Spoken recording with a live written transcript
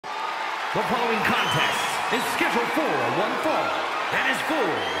The following contest is scheduled for one fall and is for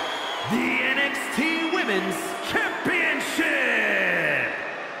the NXT Women's Championship.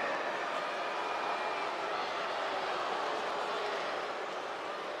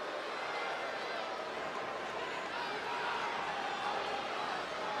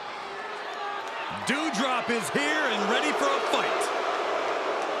 Doudrop is here and ready for a fight.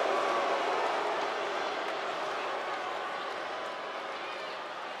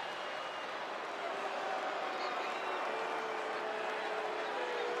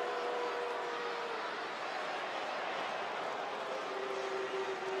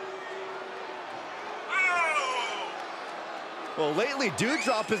 Well, lately,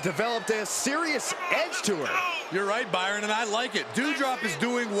 Doudrop has developed a serious edge to her. You're right, Byron, and I like it. Doudrop is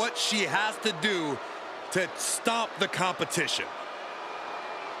doing what she has to do to stop the competition.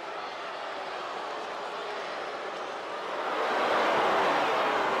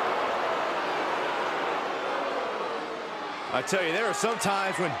 I tell you, there are some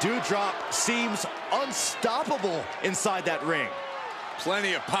times when Doudrop seems unstoppable inside that ring.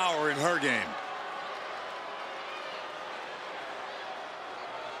 Plenty of power in her game.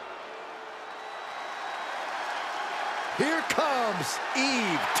 Here comes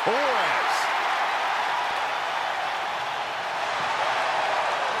Eve Torres.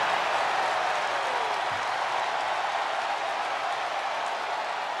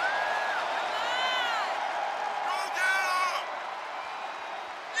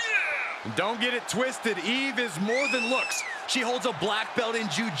 Don't get it twisted. Eve is more than looks. She holds a black belt in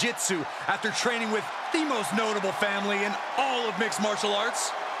jiu-jitsu after training with the most notable family in all of mixed martial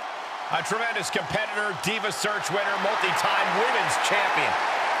arts. A tremendous competitor, Diva Search winner, multi-time women's champion.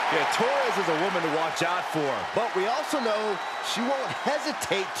 Yeah, Torres is a woman to watch out for, but we also know she won't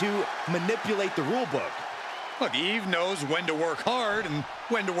hesitate to manipulate the rule book. Look, Eve knows when to work hard and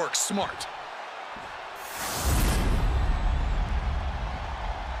when to work smart.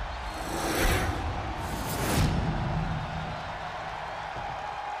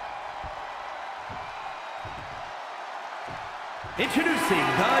 Introducing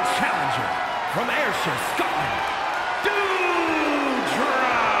the challenger from Ayrshire, Scotland, Doudrop.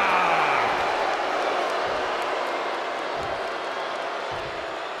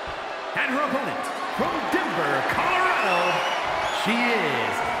 And her opponent from Denver, Colorado, she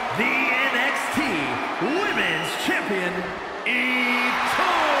is the NXT Women's Champion, Eve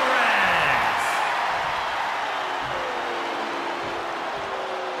Torres.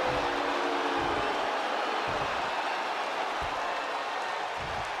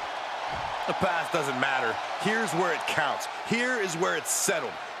 The past doesn't matter. Here's where it counts. Here is where it's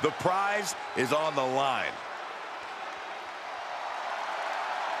settled. The prize is on the line.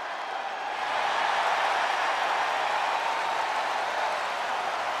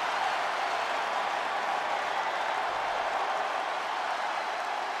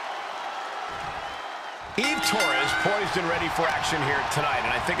 Eve Torres poised and ready for action here tonight,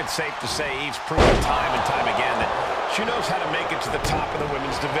 and I think it's safe to say Eve's proven time and time again that she knows how to make it to the top of the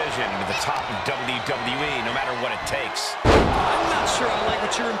women's division, to the top of WWE, no matter what it takes. I'm not sure I like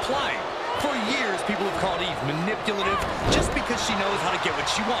what you're implying. For years, people have called Eve manipulative just because she knows how to get what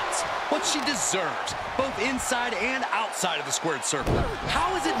she wants, what she deserves, both inside and outside of the squared circle.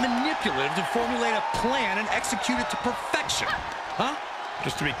 How is it manipulative to formulate a plan and execute it to perfection? Huh?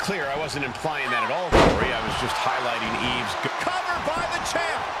 Just to be clear, I wasn't implying that at all, Corey. I was just highlighting Eve's... Covered by the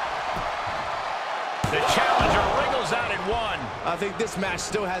champ. The challenger wriggles out at one. I think this match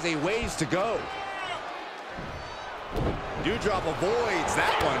still has a ways to go. Doudrop avoids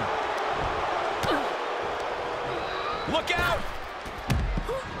that one. Look out!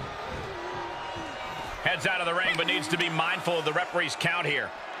 Heads out of the ring, but needs to be mindful of the referee's count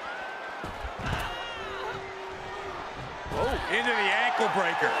here. Oh, into the ankle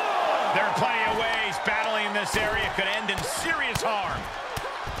breaker. There are plenty of ways battling in this area could end in serious harm.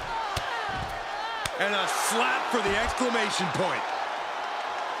 And a slap for the exclamation point.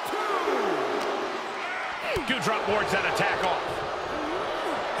 Doudrop wards that attack off.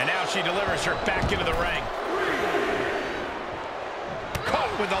 And now she delivers her back into the ring.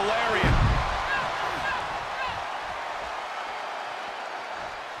 Caught with a lariat.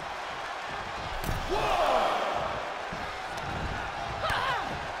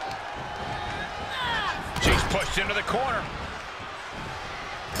 She's pushed into the corner.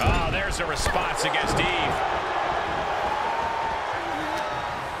 Oh, there's a response against Eve.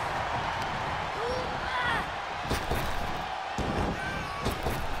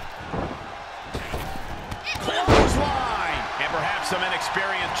 Clothesline. And perhaps some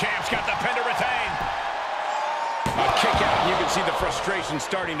inexperienced champs got the pin to retain. A kick out. You can see the frustration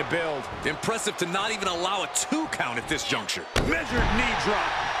starting to build. Impressive to not even allow a 2 count at this juncture. Measured knee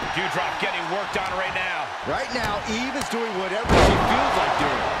drop. Doudrop getting worked on right now. Right now, Eve is doing whatever she feels like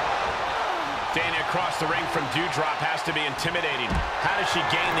doing. Staying across the ring from Doudrop has to be intimidating. How does she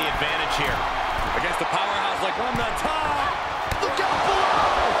gain the advantage here? Against a powerhouse like on the top. Look out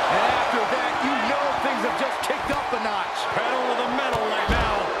below! And after that, you know things have just kicked up a notch. Pedal to the metal right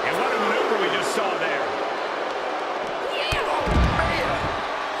now. And what a maneuver we just saw there.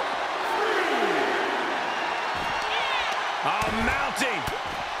 Mounting.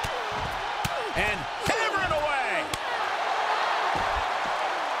 And hammering away.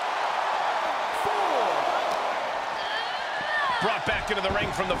 4. Brought back into the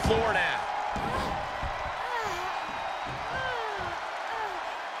ring from the floor now.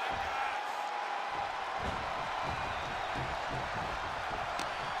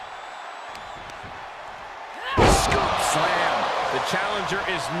 The challenger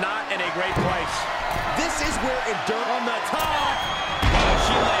is not in a great place. This is where endurance on the top. Oh,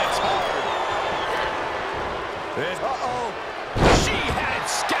 she lands hard. Uh-oh. She had it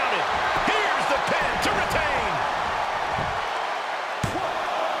scouted. Here's the pin to retain.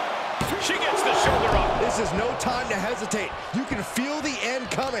 She gets the shoulder up. This is no time to hesitate. You can feel the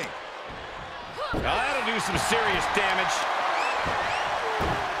end coming. Now that'll do some serious damage.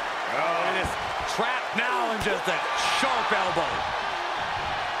 Oh, it is trapped now in just that sharp elbow.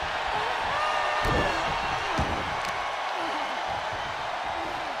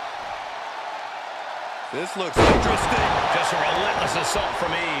 This looks interesting. Just a relentless assault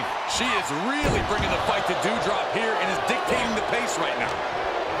from Eve. She is really bringing the fight to Doudrop here and is dictating the pace right now.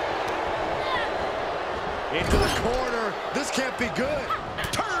 Into the corner. This can't be good.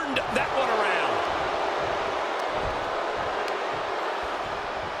 Turned that one around.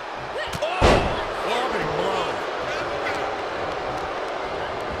 Oh! Loving blow.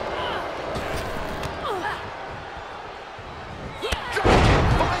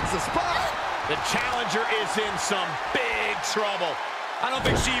 Finds the spot. The challenger is in some big trouble. I don't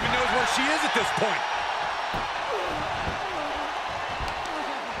think she even knows where she is at this point.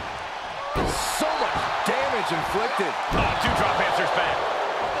 So much damage inflicted. Oh, Doudrop answers back.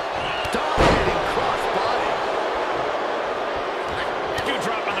 Dominating cross-body.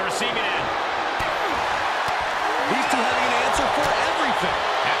 Doudrop on the receiving end. These two having an answer for everything.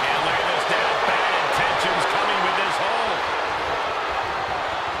 And look at this now. Bad intentions coming with this hold.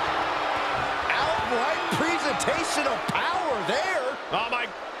 Outright presentation of power there. Oh, my.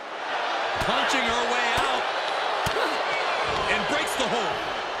 Punching her way out. And breaks the hold.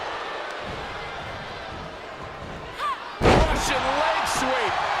 Russian leg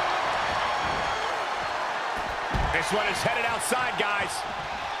sweep. This one is headed outside, guys.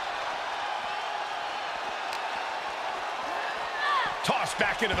 Tossed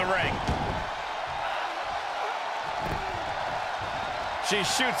back into the ring. She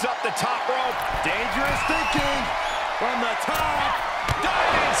shoots up the top rope. Dangerous thinking. From the top.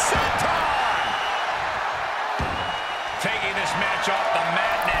 Diving senton. Taking this match off the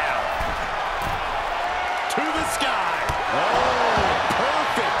mat now. To the sky. Oh,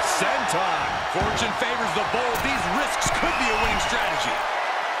 perfect senton. Fortune favors the bold. These risks could be a winning strategy.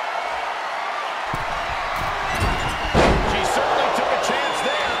 She certainly took a chance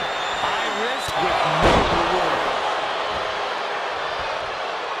there. High risk with no reward.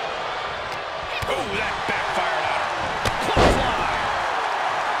 Oh, that backfired on her. Clothesline.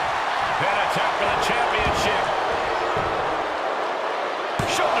 Head attack for the championship.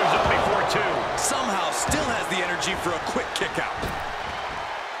 Shoulders up before 2. Somehow still has the energy for a quick kick out.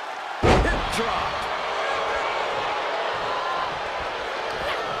 Hip drop.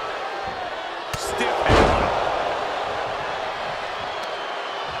 Stiff headbutt.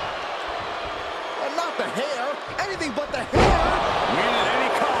 Not the hair. Anything but the hair. Win at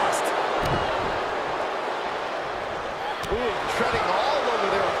any cost. Ooh, treading all over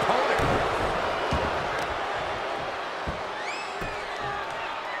their opponent.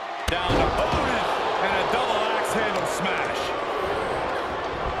 Down to Otis. And a double axe handle smash.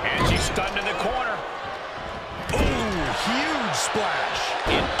 And she's stunned in the corner. Ooh, huge splash.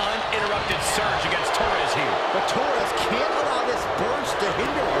 An uninterrupted surge against Torres here. But Torres can't allow this burst to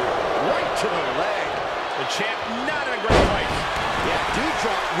hinder her. Right to the leg. The champ not in a great place. Yeah,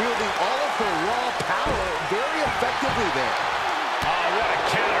 Doudrop wielding all of her raw power very effectively there. Oh, what a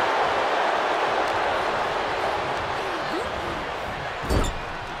counter.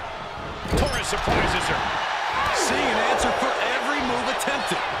 Torres surprises her. Seeing an answer for every move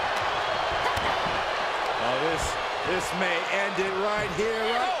attempted. Oh, this may end it right here.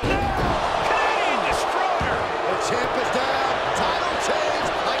 Right? Kane destroyed her. The champ is down. Title change.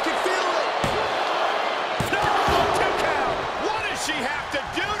 I can feel it. No, 2 count. What does she have to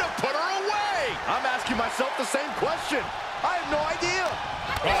do to put her away? I'm asking myself the same question. I have no idea.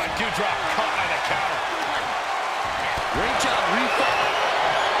 Oh, and Doudrop caught by the counter. Great job, refought.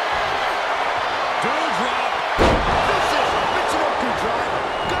 Doudrop. Vicious. Mixing up Doudrop.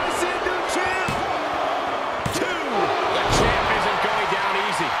 Gonna see a new champ. 2. The champ isn't going down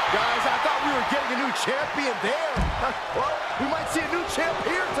easy. Guys, I thought we were getting a new champion there. Well, we might see a new champ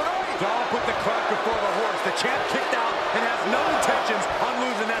here tonight. Don't put the cart before the horse. The champ kicked out and has no intentions on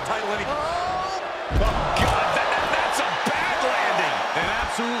losing that title Oh, God, that's a bad landing. An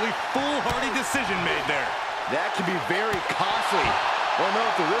absolutely foolhardy decision made there. That can be very costly. Don't know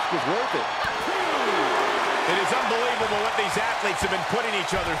if the risk was worth it. It is unbelievable what these athletes have been putting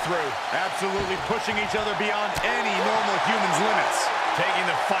each other through. Absolutely pushing each other beyond any normal human's limits. Taking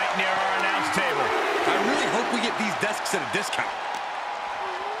the fight near our announce table. I really hope we get these desks at a discount.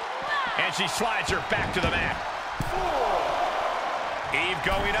 And she slides her back to the mat. Eve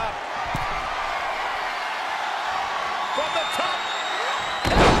going up. From the top.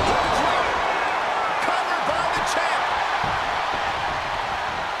 Covered by the champ.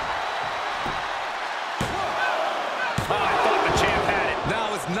 Oh, I thought the champ had it. Now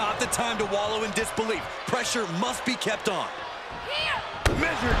is not the time to wallow in disbelief. Pressure must be kept on.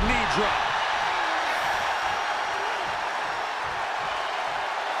 Measured knee drop.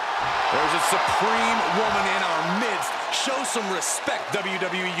 There's a supreme woman in our midst. Show some respect,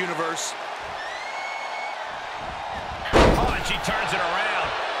 WWE Universe. Oh, and she turns it around.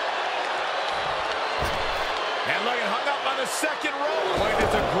 And looking hung up on the second rope. Look at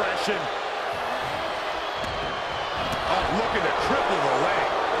this aggression. Oh, looking to cripple the leg.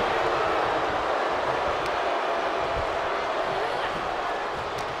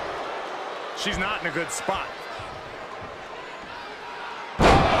 She's not in a good spot.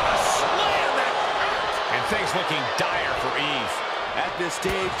 And things looking dire for Eve. At this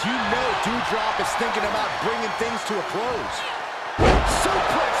stage, you know Doudrop is thinking about bringing things to a close.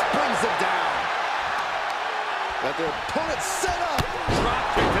 Suplex brings them down. Got their opponent set up. Drop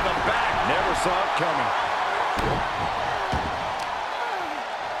kick to the back. Never saw it coming.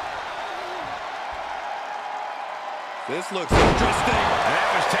 This looks interesting. And that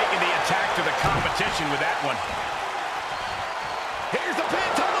was taking the attack to the competition with that one. Here's the pin,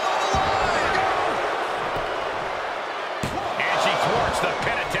 title on the line. And she thwarts the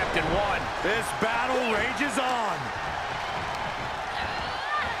pin attempt and won. This battle rages on.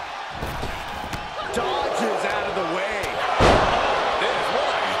 Dodges out of the way. This,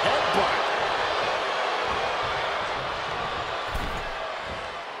 what a headbutt.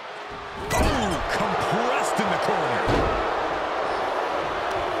 Oh, compressed in the corner.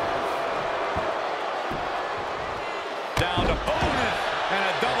 Down to opponent and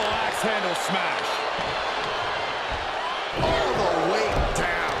a double axe handle smash. All the way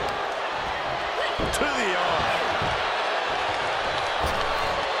down. To the arm.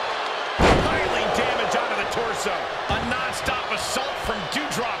 Piling damage onto the torso. A non-stop assault from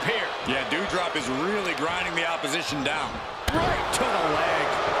Doudrop here. Yeah, Doudrop is really grinding the opposition down. Right to the leg.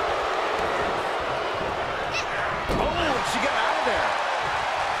 Oh, and she got out of there.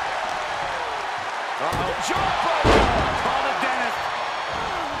 Uh-oh. Jawbreaker. Call the dentist.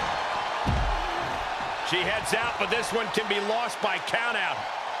 She heads out, but this one can be lost by countout.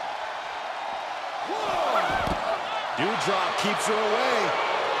 Doudrop keeps her away.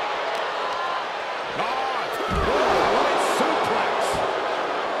 Right Suplex.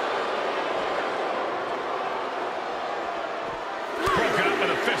 broken up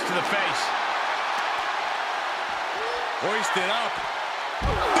with a fist to the face. Hoisted up.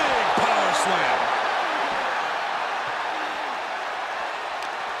 Big power slam.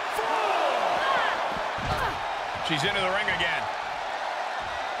 She's into the ring again.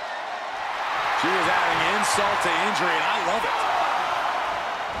 She is adding insult to injury, and I love it.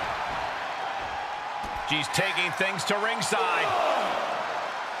 She's taking things to ringside.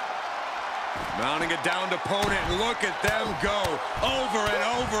 Mounting it down to opponent. Look at them go. Over and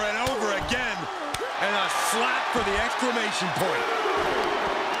over and over again. And a slap for the exclamation point.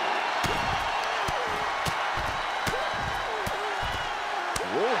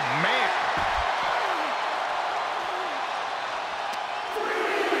 Oh, man.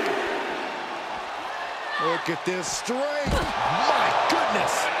 Look at this strength. My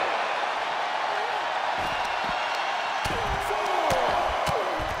goodness.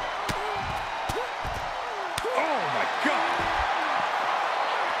 Oh, my God.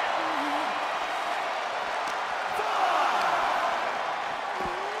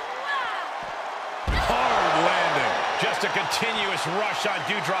 Hard landing. push on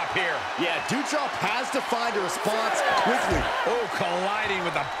Doudrop here. Yeah, Doudrop has to find a response quickly. Oh, colliding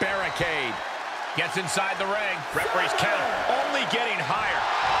with the barricade. Gets inside the ring. Referee's count only getting higher.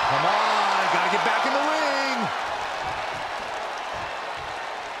 Come on, gotta get back in the ring.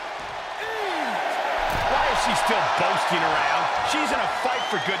 Why is she still boasting around? She's in a fight,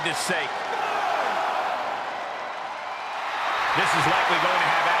 for goodness sake. This is likely going to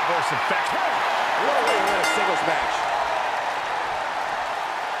have adverse effects. What a way to win a singles match.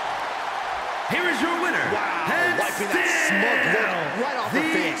 Here is your winner. Wow, and wiping that smug look right off her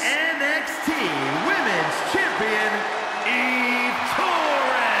face. The NXT Women's Champion, Eve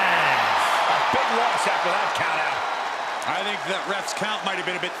Torres. A big loss after that count out. I think that ref's count might have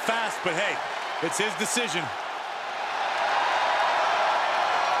been a bit fast, but hey, it's his decision.